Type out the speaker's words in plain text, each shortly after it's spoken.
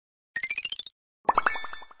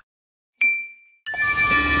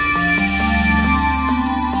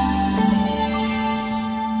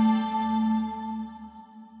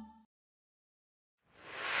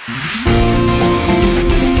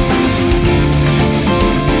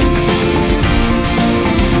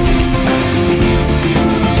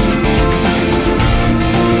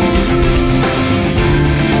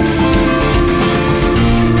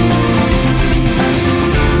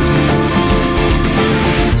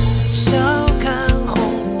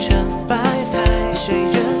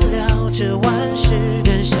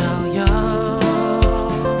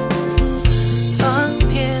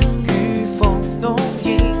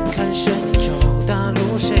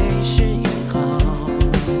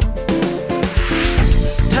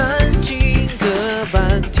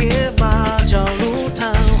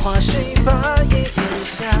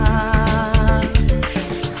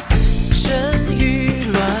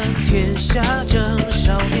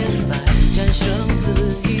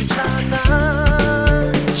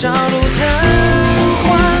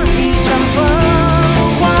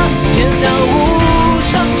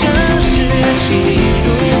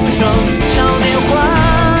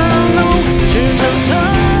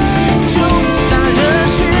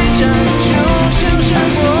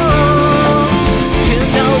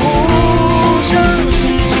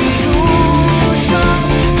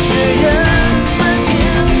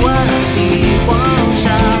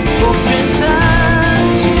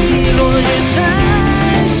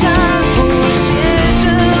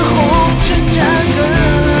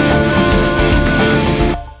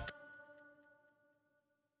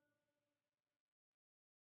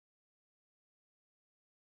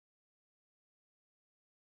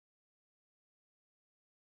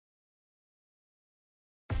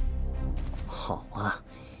好啊，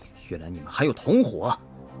原来你们还有同伙。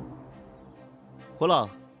火老，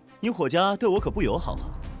你火家对我可不友好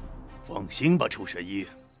啊。放心吧，楚神医，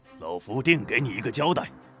老夫定给你一个交代。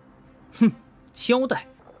哼，交代？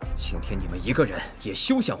今天你们一个人也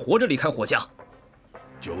休想活着离开火家。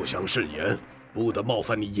酒香慎言，不得冒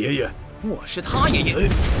犯你爷爷。我是他爷爷。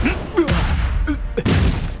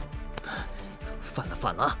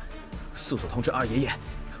反了！速速通知二爷爷，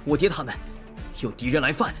我爹他们有敌人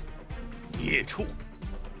来犯。孽畜，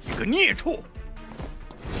一个孽畜！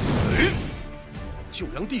九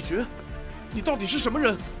阳帝爵，你到底是什么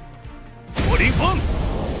人？霍林峰，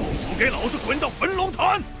速速给老子滚到焚龙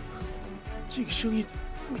潭！这个声音，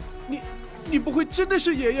你不会真的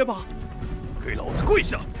是爷爷吧？给老子跪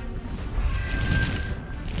下！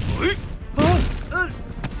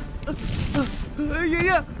爷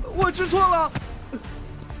爷，我知错了。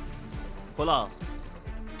火老，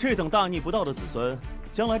这等大逆不道的子孙，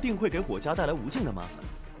将来定会给火家带来无尽的麻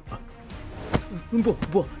烦。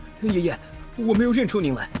不，爷爷，我没有认出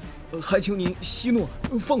您来，还请您息怒，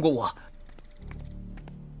放过我。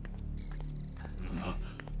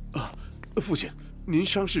父亲，您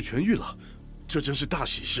伤势痊愈了，这真是大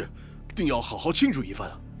喜事，定要好好庆祝一番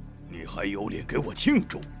啊！你还有脸给我庆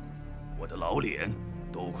祝？我的老脸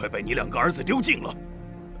都快被你两个儿子丢尽了。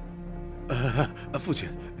父亲，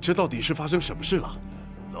这到底是发生什么事了？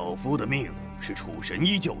老夫的命是楚神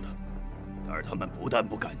医救的，而他们不但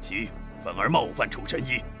不感激，反而冒犯楚神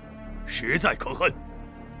医，实在可恨。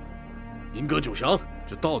银阁九祥，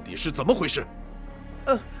这到底是怎么回事？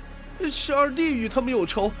是二弟与他们有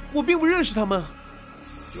仇，我并不认识他们。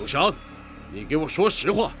九祥，你给我说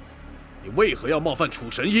实话，你为何要冒犯楚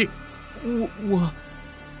神医？我，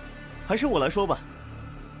还是我来说吧。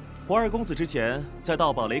皇二公子之前在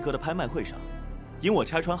盗宝雷阁的拍卖会上，因我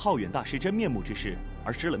拆穿浩远大师真面目之事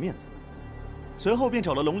而失了面子，随后便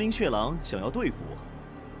找了龙鳞血狼想要对付我，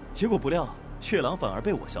结果不料血狼反而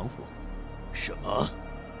被我降服。什么？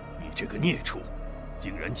你这个孽畜，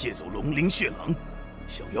竟然借走龙鳞血狼，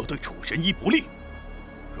想要对楚神医不利？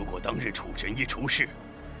如果当日楚神医出事，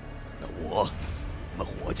那我们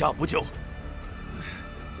火家不就……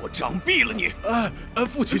我掌毙了你！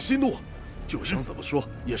父亲息怒，九祥怎么说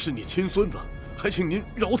也是你亲孙子，还请您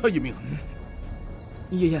饶他一命。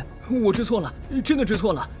爷爷，我知错了，真的知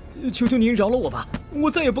错了，求求您饶了我吧，我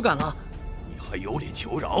再也不敢了。你还有脸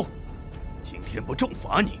求饶？今天不重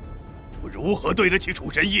罚你，我如何对得起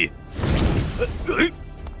楚神医？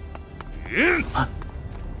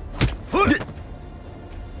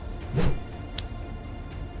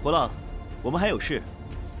火老，我们还有事，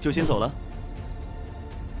就先走了。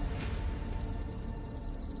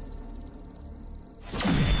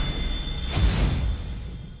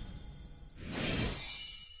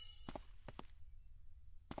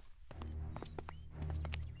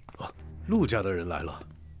陆家的人来了，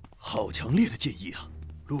好强烈的剑意啊！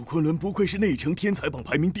陆昆仑不愧是内城天才榜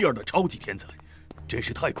排名第2的超级天才，真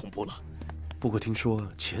是太恐怖了。不过听说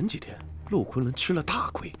前几天陆昆仑吃了大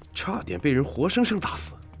亏，差点被人活生生打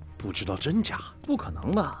死，不知道真假。不可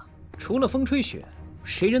能吧？除了风吹雪，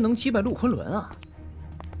谁人能击败陆昆仑啊？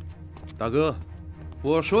大哥，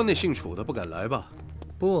我说那姓楚的不敢来吧？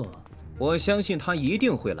不，我相信他一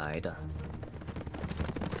定会来的。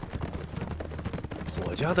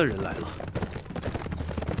火家的人来了。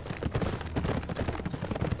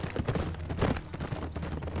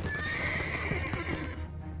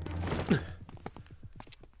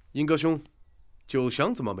英哥兄，九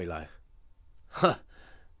祥怎么没来？哈，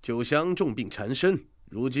九祥重病缠身，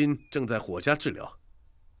如今正在火家治疗。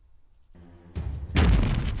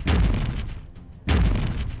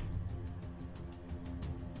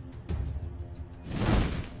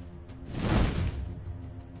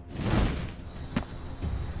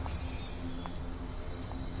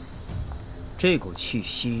这股气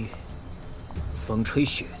息，风吹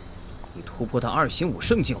雪，已突破到2星5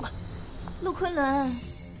圣境了。陆昆仑，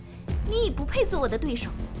你已不配做我的对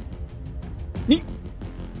手。你，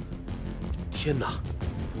天哪！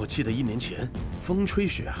我记得1年前，风吹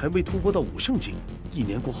雪还未突破到5圣境，1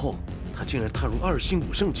年过后，他竟然踏入2星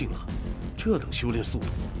5圣境了。这等修炼速度，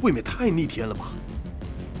未免太逆天了吧？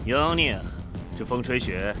妖孽，这风吹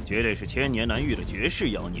雪绝对是千年难遇的绝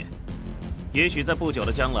世妖孽。也许在不久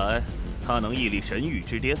的将来，他能屹立神域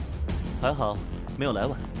之巅。还好没有来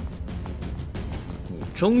晚。你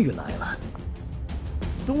终于来了。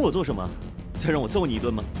等我做什么？再让我揍你一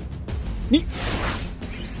顿吗？你，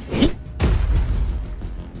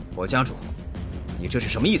火家主，你这是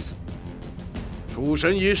什么意思？楚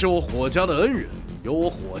神医是我火家的恩人，有我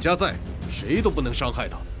火家在，谁都不能伤害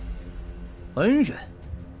他。恩人，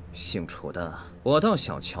姓楚的，我倒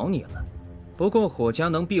小瞧你了。不过火家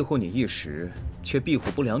能庇护你一时，却庇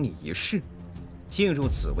护不了你一世。进入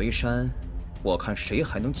紫薇山，我看谁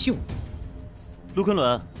还能救你。陆昆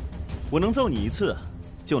仑，我能揍你一次，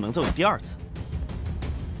就能揍你第2次。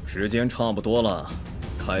时间差不多了，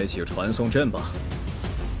开启传送阵吧。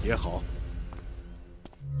也好。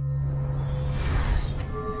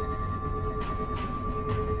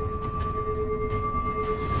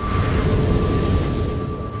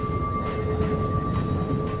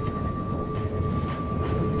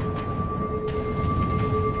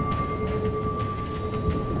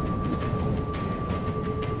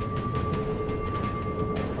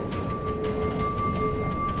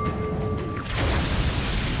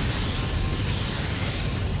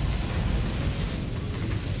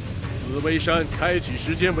紫薇山开启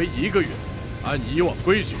时间为1个月，按以往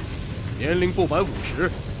规矩，年龄不满50，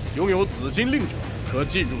拥有紫金令者可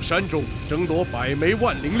进入山中争夺100枚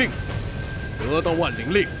万灵令。得到万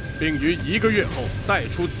灵令，并于1个月后带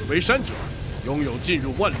出紫薇山者，拥有进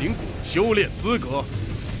入万灵谷修炼资格。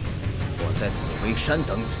我在紫薇山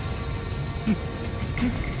等你。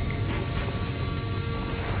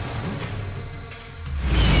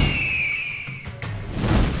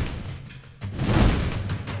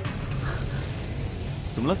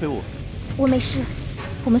怎么了，飞舞？我没事，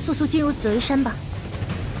我们速速进入紫薇山吧。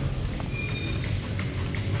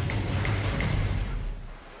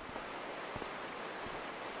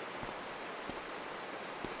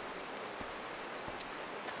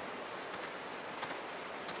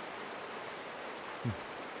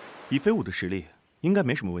以飞舞的实力，应该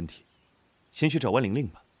没什么问题。先去找万灵令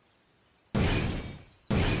吧。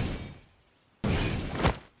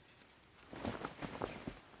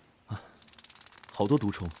啊，好多毒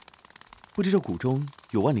虫，不知这谷中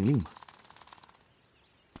有万灵令吗？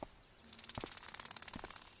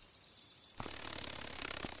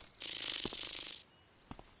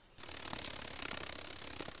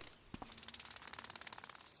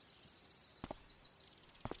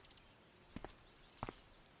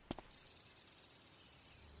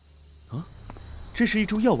这是一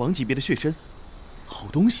株药王级别的血参，好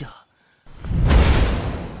东西啊！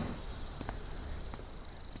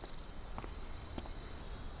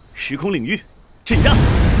时空领域，镇压！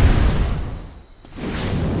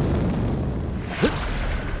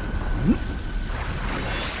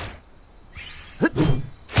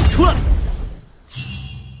出来！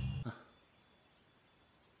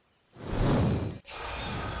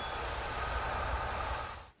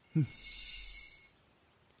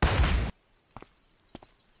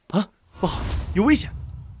不好，有危险！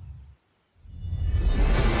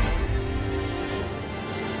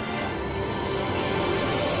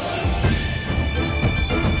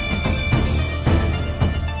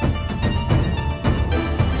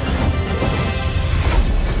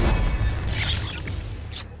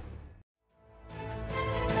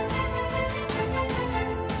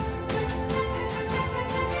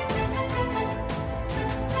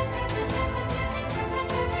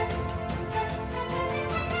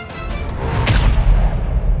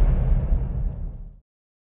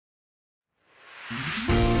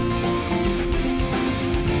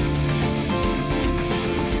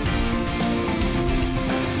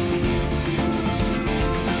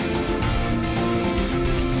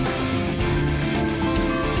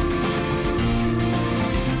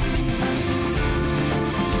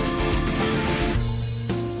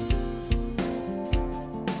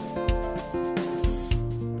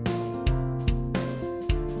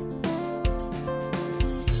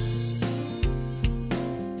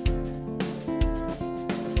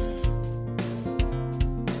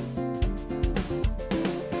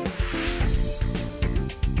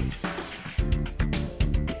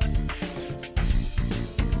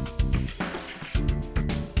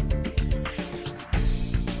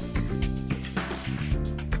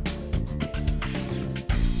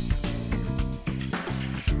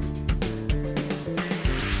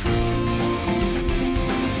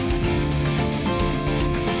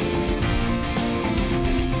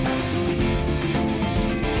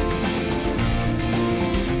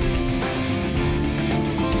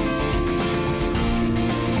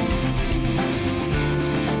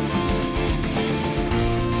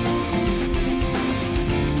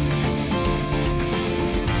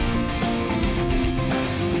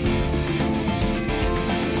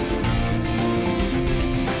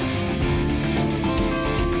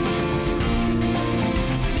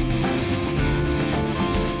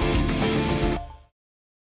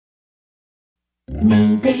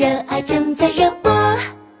你的热爱正在热播。